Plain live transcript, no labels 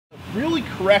really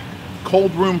correct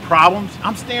cold room problems.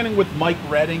 I'm standing with Mike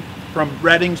Redding from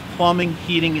Redding's Plumbing,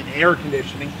 Heating, and Air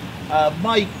Conditioning.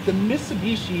 Mike, the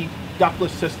Mitsubishi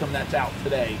Ductless system that's out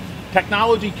today,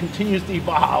 technology continues to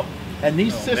evolve, and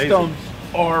these systems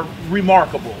are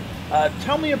remarkable.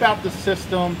 Tell me about the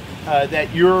system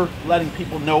that you're letting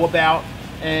people know about,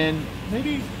 and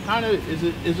maybe kind of,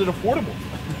 is it affordable?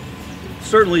 It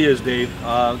certainly is, Dave.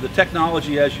 The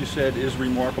technology, as you said, is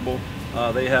remarkable.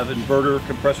 They have inverter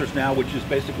compressors now, which is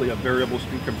basically a variable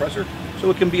speed compressor. So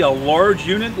it can be a large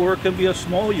unit or it can be a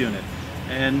small unit.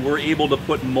 And we're able to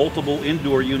put multiple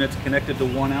indoor units connected to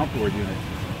one outdoor unit.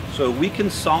 So we can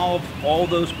solve all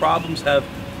those problems, have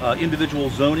individual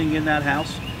zoning in that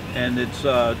house, and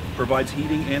it provides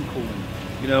heating and cooling.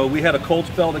 You know, we had a cold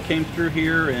spell that came through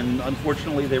here, and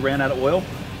unfortunately they ran out of oil.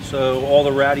 So all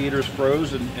the radiators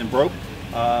froze and broke.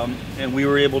 And we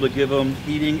were able to give them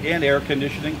heating and air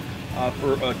conditioning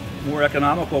for a more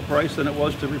economical price than it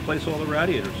was to replace all the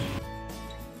radiators.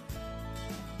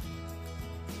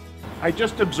 I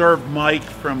just observed Mike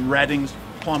from Redding's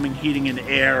Plumbing, Heating, and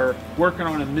Air working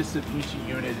on a Mitsubishi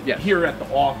unit here at the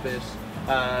office.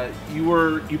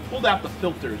 You pulled out the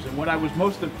filters, and what I was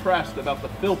most impressed about the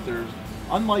filters,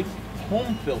 unlike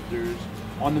home filters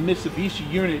on the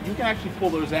Mitsubishi unit, you can actually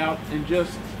pull those out and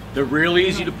just... They're really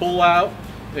easy to pull out.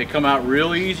 They come out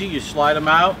really easy. You slide them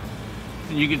out,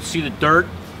 and you can see the dirt.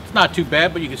 It's not too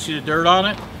bad, but you can see the dirt on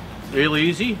it. Really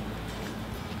easy.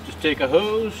 Just take a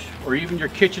hose, or even your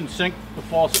kitchen sink, the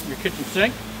faucet in your kitchen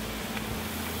sink,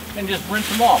 and just rinse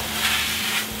them off.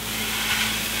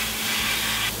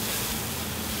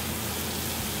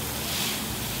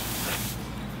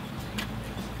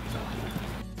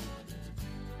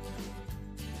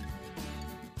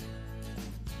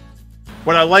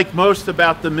 What I like most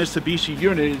about the Mitsubishi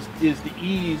unit is the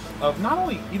ease of not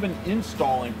only even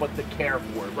installing, but the care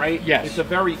for it, right? Yes. It's a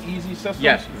very easy system?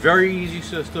 Yes, very easy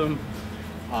system.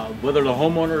 Whether the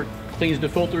homeowner cleans the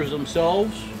filters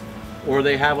themselves or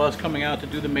they have us coming out to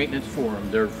do the maintenance for them,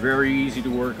 they're very easy to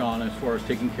work on as far as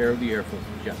taking care of the air filters,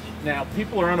 yes. Now,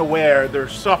 people are unaware they're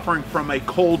suffering from a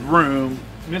cold room.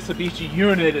 Mitsubishi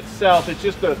unit itself, it's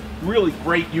just a really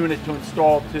great unit to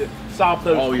install to solve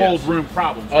those cold room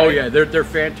problems. Right? Oh yeah, they're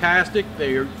fantastic.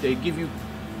 They give you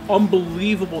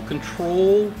unbelievable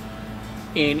control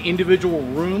in individual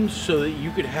rooms so that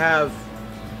you could have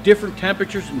different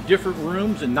temperatures in different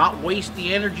rooms and not waste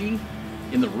the energy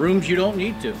in the rooms you don't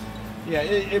need to. Yeah,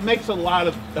 it makes a lot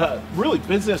of really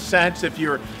business sense if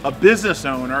you're a business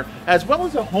owner as well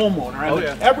as a homeowner. I mean,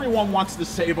 everyone wants to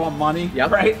save on money,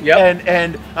 right? Yep.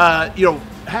 And you know,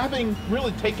 having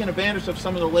really taken advantage of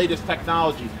some of the latest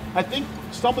technology. I think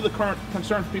some of the current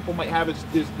concerns people might have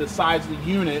is the size of the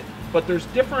unit, but there's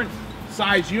different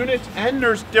size units and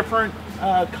there's different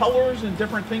colors and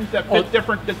different things that fit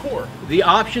different decor. The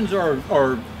options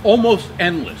are almost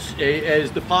endless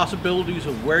as the possibilities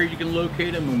of where you can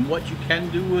locate them and what you can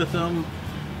do with them.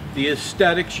 The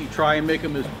aesthetics, you try and make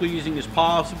them as pleasing as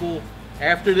possible.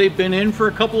 After they've been in for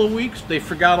a couple of weeks, they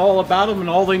forgot all about them and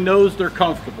all they know is they're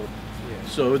comfortable.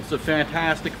 So it's a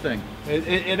fantastic thing.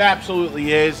 It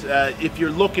absolutely is. If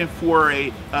you're looking for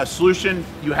a solution,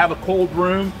 you have a cold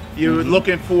room, you're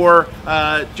looking for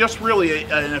just really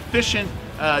an efficient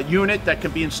unit that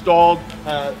can be installed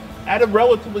at a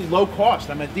relatively low cost.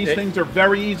 I mean, these things are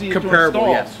very easy to install.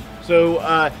 Yes.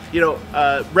 So, you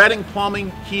know, Redding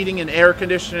Plumbing, Heating, and Air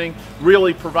Conditioning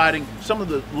really providing some of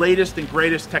the latest and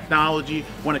greatest technology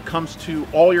when it comes to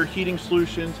all your heating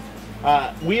solutions.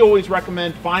 We always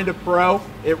recommend find a pro.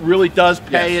 It really does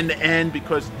pay in the end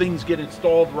because things get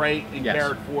installed right and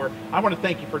cared for. I want to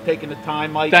thank you for taking the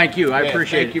time, Mike. Thank you. I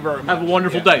appreciate it. Thank you very much. Have a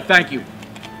wonderful day. Thank you.